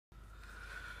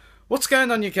What's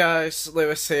going on, you guys?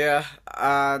 Lewis here,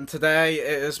 and today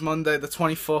it is Monday the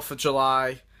 24th of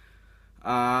July,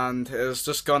 and it has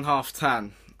just gone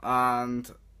 10:30. And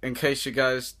in case you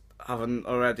guys haven't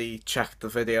already checked the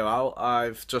video out,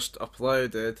 I've just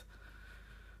uploaded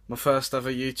my first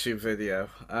ever YouTube video.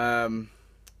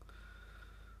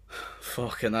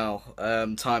 Fucking hell.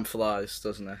 Time flies,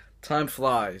 doesn't it? Time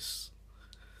flies.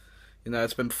 You know,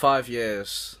 it's been 5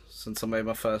 years since I made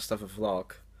my first ever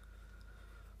vlog.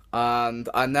 And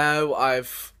I know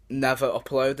I've never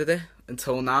uploaded it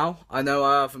until now. I know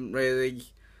I haven't really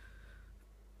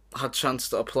had chance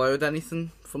to upload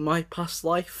anything from my past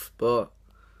life, but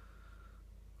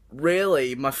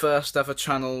really my first ever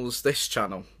channel's this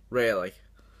channel, really.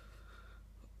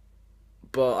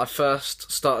 But I first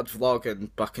started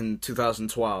vlogging back in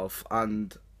 2012,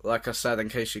 and like I said, in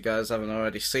case you guys haven't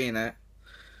already seen it,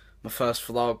 my first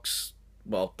vlogs,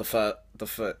 well,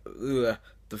 the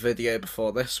video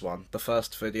before this one, the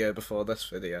first video before this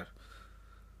video.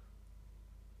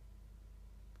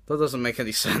 That doesn't make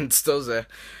any sense, does it?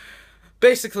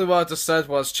 Basically, what I just said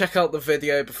was check out the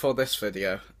video before this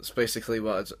video. It's basically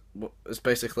what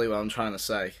I'm trying to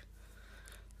say.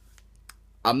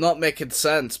 I'm not making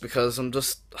sense because I'm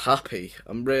just happy.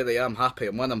 I really am happy,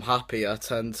 and when I'm happy, I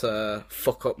tend to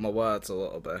fuck up my words a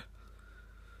little bit.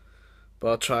 But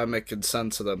I'll try making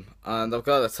sense of them. And I've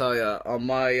got to tell you, on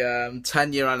my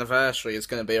 10-year anniversary, it's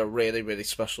going to be a really, really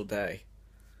special day.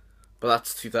 But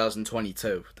that's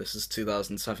 2022. This is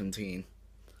 2017.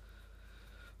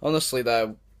 Honestly,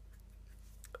 though,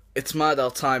 it's mad how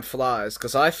time flies.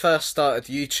 Because I first started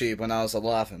YouTube when I was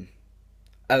 11.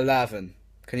 11.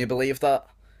 Can you believe that?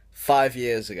 5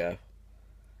 years ago.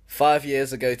 5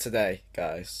 years ago today,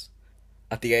 guys.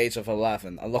 At the age of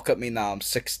 11. And look at me now, I'm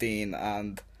 16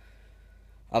 and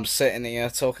I'm sitting here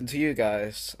talking to you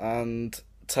guys and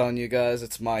telling you guys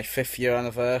it's my 5th year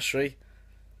anniversary.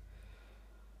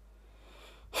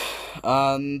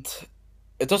 And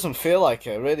it doesn't feel like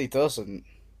it really doesn't.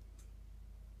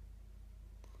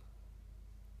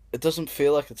 It doesn't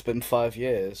feel like it's been 5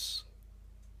 years.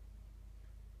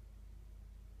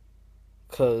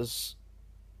 Because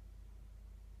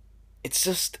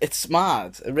it's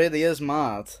mad. It really is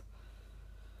mad.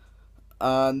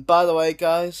 And by the way,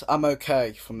 guys, I'm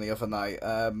okay from the other night.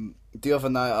 The other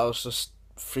night I was just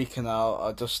freaking out.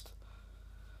 It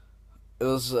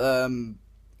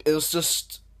was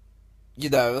just, you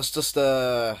know, it was just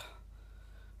a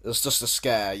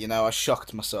scare. You know, I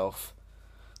shocked myself.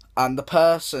 And the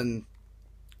person,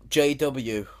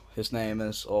 JW, his name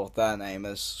is, or their name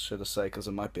is, should I say, because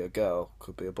it might be a girl,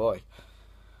 could be a boy.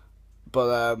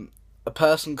 But a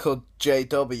person called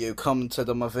JW commented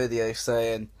on my video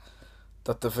saying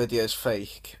that the video's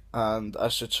fake, and I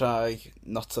should try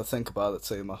not to think about it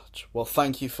too much. Well,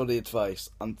 thank you for the advice,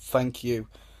 and thank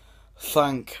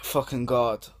fucking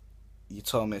God you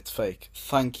told me it's fake.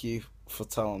 Thank you for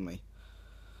telling me.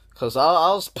 Because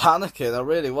I was panicking, I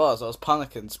really was. I was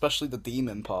panicking, especially the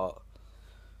demon part.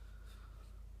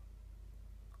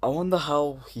 I wonder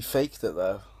how he faked it,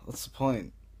 though. That's the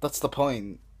point. That's the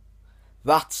point.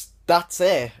 That's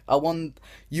it.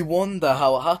 You wonder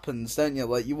how it happens, don't you?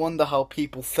 Like, you wonder how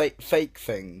people fake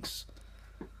things.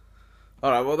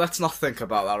 Alright, well, let's not think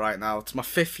about that right now. It's my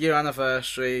 5th year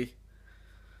anniversary.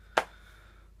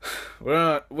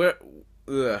 We're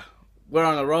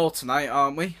on a roll tonight,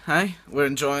 aren't we? Hey? We're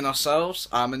enjoying ourselves.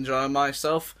 I'm enjoying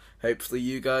myself. Hopefully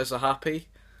you guys are happy.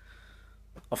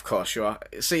 Of course you are.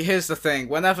 See, here's the thing.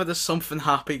 Whenever there's something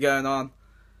happy going on,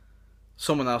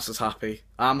 someone else is happy.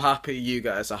 I'm happy. You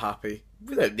guys are happy.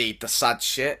 We don't need the sad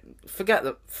shit. Forget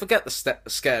the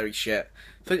scary shit.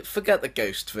 Forget the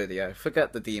ghost video.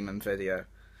 Forget the demon video,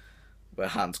 where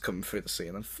hands coming through the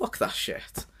ceiling. Fuck that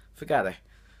shit. Forget it.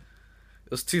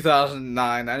 It was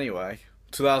 2009 anyway.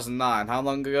 2009. How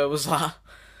long ago was that?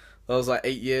 That was like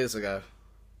 8 years ago.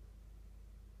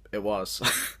 It was.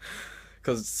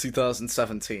 Because it's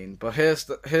 2017. But here's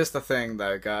the thing,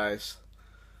 though, guys.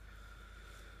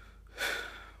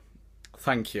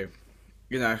 Thank you.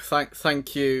 You know,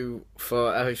 thank you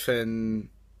for everything.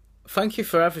 Thank you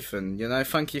for everything. You know,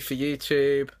 thank you for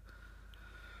YouTube.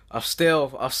 I've still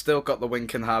got the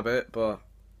winking habit, but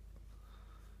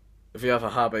if you have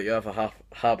a habit, you have a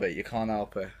habit. You can't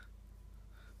help it.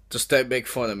 Just don't make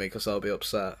fun of me, because I'll be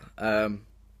upset.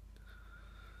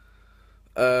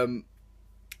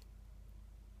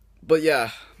 But yeah,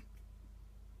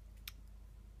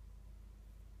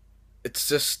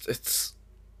 it's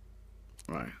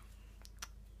right.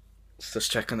 It's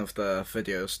just checking if the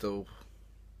video's still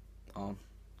on,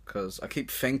 because I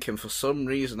keep thinking for some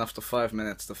reason after 5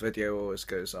 minutes the video always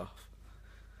goes off.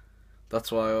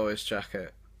 That's why I always check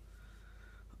it.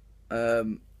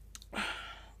 Um,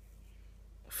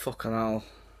 fucking hell.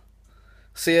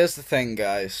 See, here's the thing,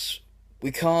 guys.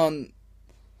 We can't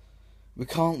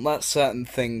let certain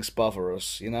things bother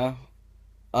us, you know?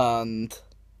 And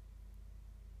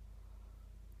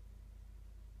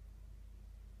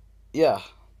yeah,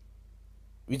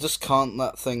 we just can't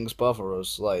let things bother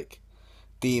us, like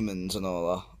demons and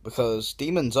all that, because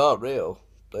demons are real.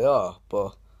 They are,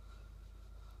 but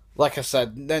like I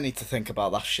said, no need to think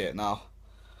about that shit now.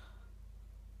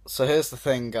 So here's the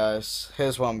thing, guys.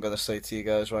 Here's what I'm gonna say to you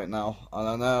guys right now, and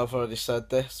I know I've already said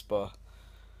this, but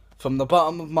from the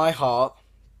bottom of my heart,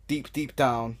 deep, deep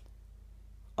down,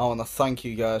 I want to thank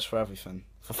you guys for everything.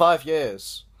 For 5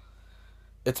 years.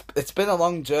 It's been a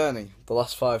long journey, the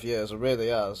last 5 years, it really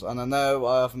has. And I know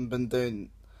I haven't been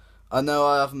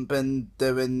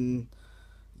doing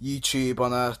YouTube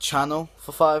on a channel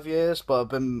for 5 years, but I've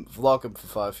been vlogging for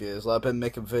 5 years. Like, I've been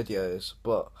making videos,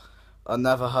 but I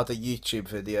never had a YouTube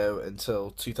video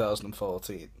until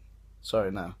 2014.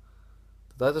 Sorry, no.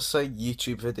 Did I just say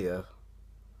YouTube video?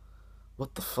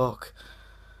 What the fuck?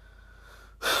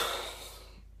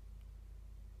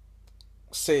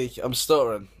 See, I'm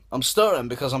stuttering. I'm stuttering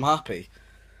because I'm happy.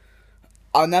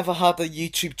 I never had a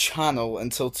YouTube channel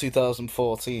until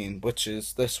 2014, which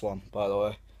is this one, by the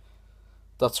way.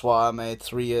 That's why I made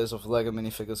 3 years of LEGO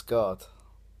Minifigures God.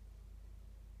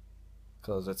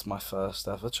 Because it's my first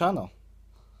ever channel.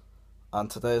 And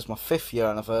today is my 5th year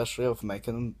anniversary of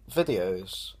making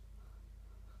videos.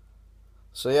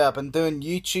 So yeah, I've been doing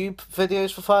YouTube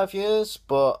videos for 5 years,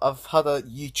 but I've had a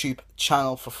YouTube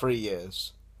channel for 3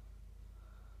 years.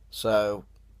 So,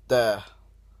 there.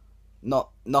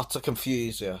 Not to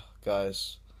confuse you,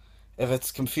 guys. If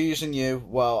it's confusing you,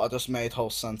 well, I just made whole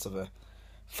sense of it.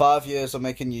 5 years of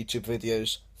making YouTube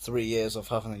videos, 3 years of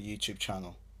having a YouTube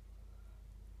channel.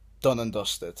 Done and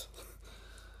dusted.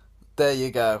 There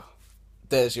you go.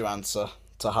 There's your answer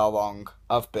to how long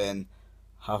I've been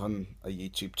having a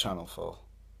YouTube channel for.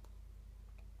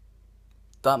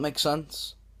 That makes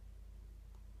sense?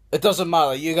 It doesn't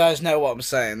matter, you guys know what I'm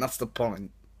saying, that's the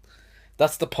point.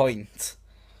 That's the point.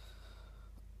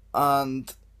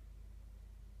 And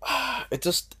it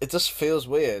just feels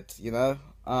weird, you know?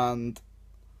 And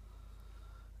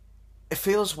it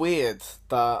feels weird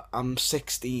that I'm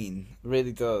 16, it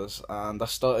really does. And I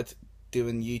started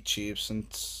doing YouTube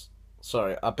since...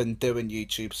 Sorry, I've been doing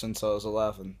YouTube since I was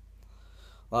 11.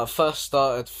 Like, I first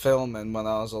started filming when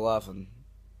I was 11.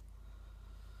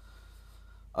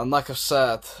 And like I've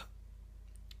said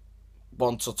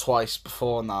once or twice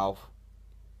before now,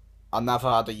 I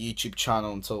never had a YouTube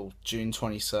channel until June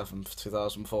 27th,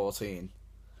 2014.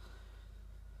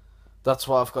 That's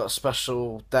why I've got a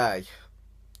special day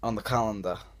on the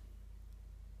calendar.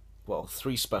 Well,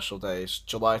 3 special days.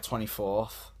 July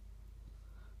 24th,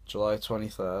 July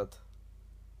 23rd,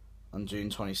 and June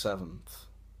 27th.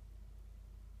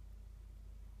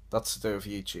 That's to do with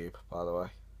YouTube, by the way.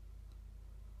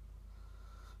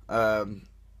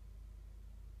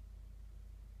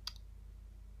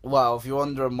 Well, if you're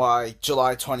wondering why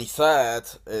July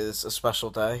 23rd is a special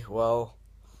day, well,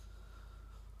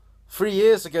 3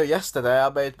 years ago yesterday I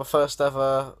made my first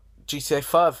ever GTA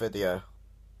 5 video.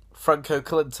 Franco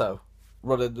Clinto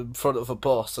running in front of a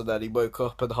bus, and then he woke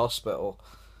up in the hospital.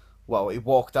 Well, he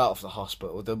walked out of the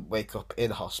hospital, didn't wake up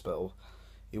in hospital.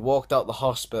 He walked out the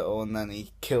hospital and then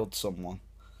he killed someone.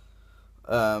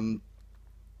 Have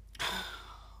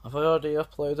I already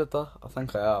uploaded that? I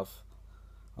think I have.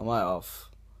 I might have.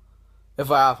 If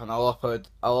I haven't, I'll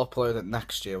upload it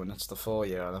next year when it's the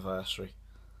 4-year anniversary.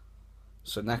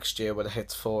 So next year when it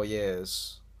hits 4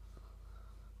 years,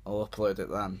 I'll upload it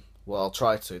then. Well, I'll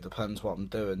try to, depends what I'm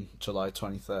doing, July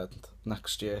 23rd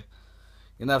next year.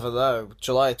 You never know,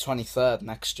 July 23rd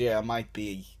next year I might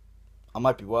be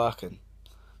working.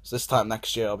 So this time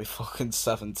next year I'll be fucking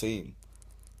 17.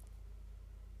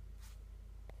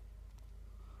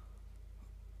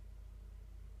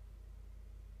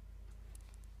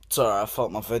 Sorry, I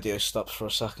thought my video stopped for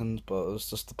a second, but it was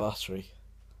just the battery.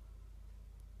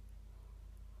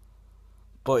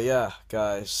 But yeah,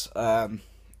 guys,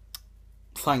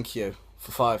 thank you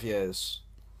for 5 years.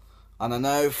 And I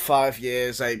know 5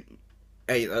 years ain't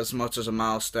as much as a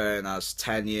milestone as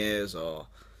 10 years or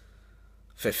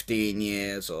 15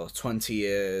 years or 20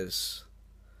 years.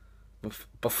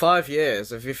 But 5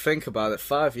 years, if you think about it,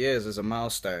 5 years is a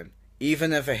milestone.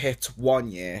 Even if it hits 1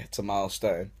 year, it's a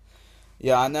milestone.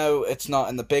 Yeah, I know it's not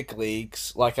in the big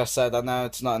leagues. Like I said, I know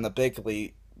it's not in the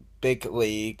big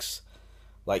leagues,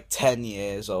 like 10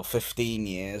 years or 15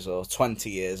 years or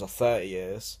 20 years or 30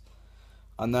 years.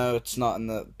 I know it's not in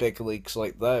the big leagues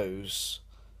like those,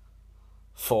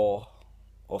 4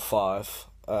 or 5.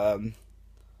 Hang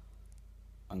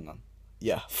on.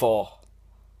 Yeah, 4.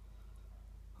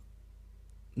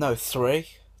 No, 3.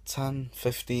 10,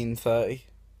 15, 30.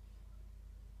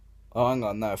 Oh, hang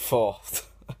on, no, 4.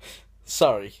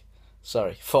 Sorry,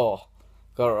 4.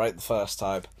 Got it right the first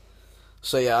time.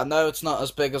 So yeah, I know it's not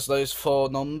as big as those 4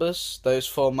 numbers, those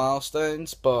 4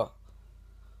 milestones, but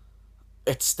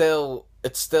it's still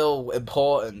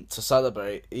important to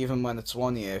celebrate, even when it's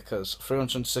 1 year, because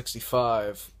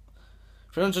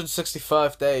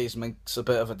 365 days makes a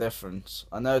bit of a difference.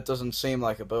 I know it doesn't seem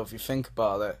like it, but if you think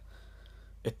about it,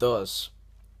 it does.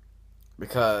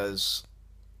 Because,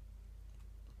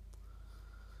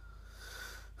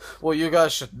 well, you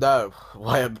guys should know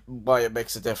why it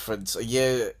makes a difference. A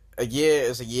year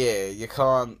is a year. You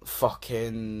can't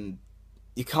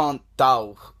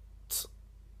doubt.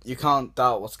 You can't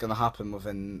doubt what's gonna happen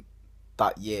within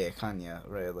that year, can you?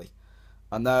 Really?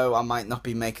 I know I might not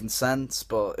be making sense,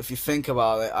 but if you think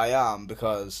about it, I am,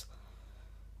 because,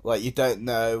 like, you don't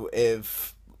know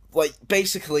if, like,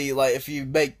 basically, like, if you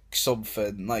make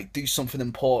something, like, do something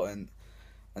important,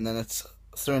 and then it's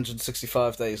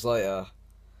 365 days later,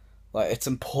 like, it's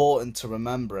important to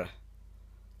remember it,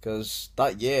 because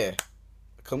that year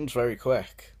comes very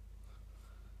quick.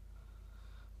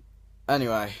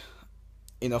 Anyway,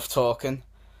 enough talking.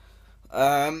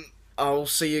 I'll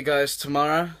see you guys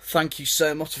tomorrow. Thank you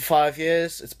so much for 5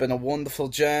 years. It's been a wonderful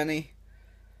journey.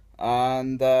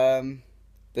 And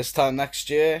this time next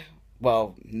year,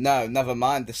 well, no, never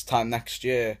mind this time next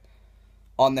year,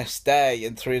 on this day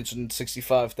in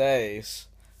 365 days,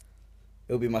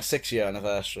 it'll be my 6-year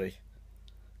anniversary.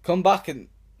 Come back in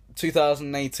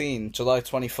 2018, July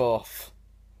 24th.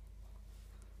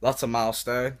 That's a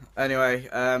milestone. Anyway,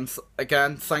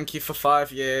 again, thank you for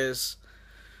 5 years.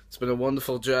 It's been a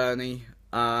wonderful journey,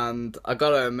 and I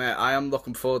gotta admit, I am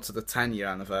looking forward to the 10-year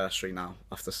anniversary now,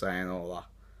 after saying all that.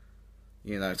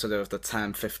 You know, to do with the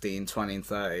 10, 15, 20, and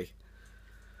 30.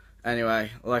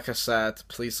 Anyway, like I said,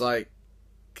 please like,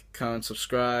 comment,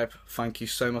 subscribe. Thank you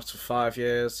so much for 5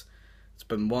 years. It's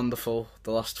been wonderful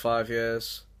the last 5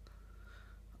 years.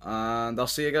 And I'll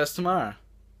see you guys tomorrow.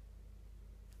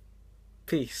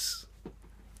 Peace.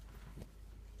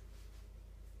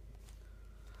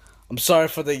 I'm sorry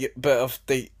for the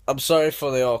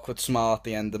awkward smile at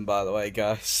the ending, by the way,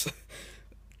 guys.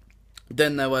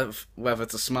 Didn't know whether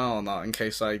to smile or not, in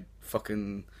case I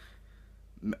fucking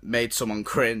made someone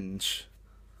cringe.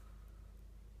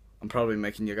 I'm probably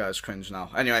making you guys cringe now.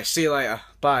 Anyway, see you later.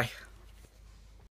 Bye.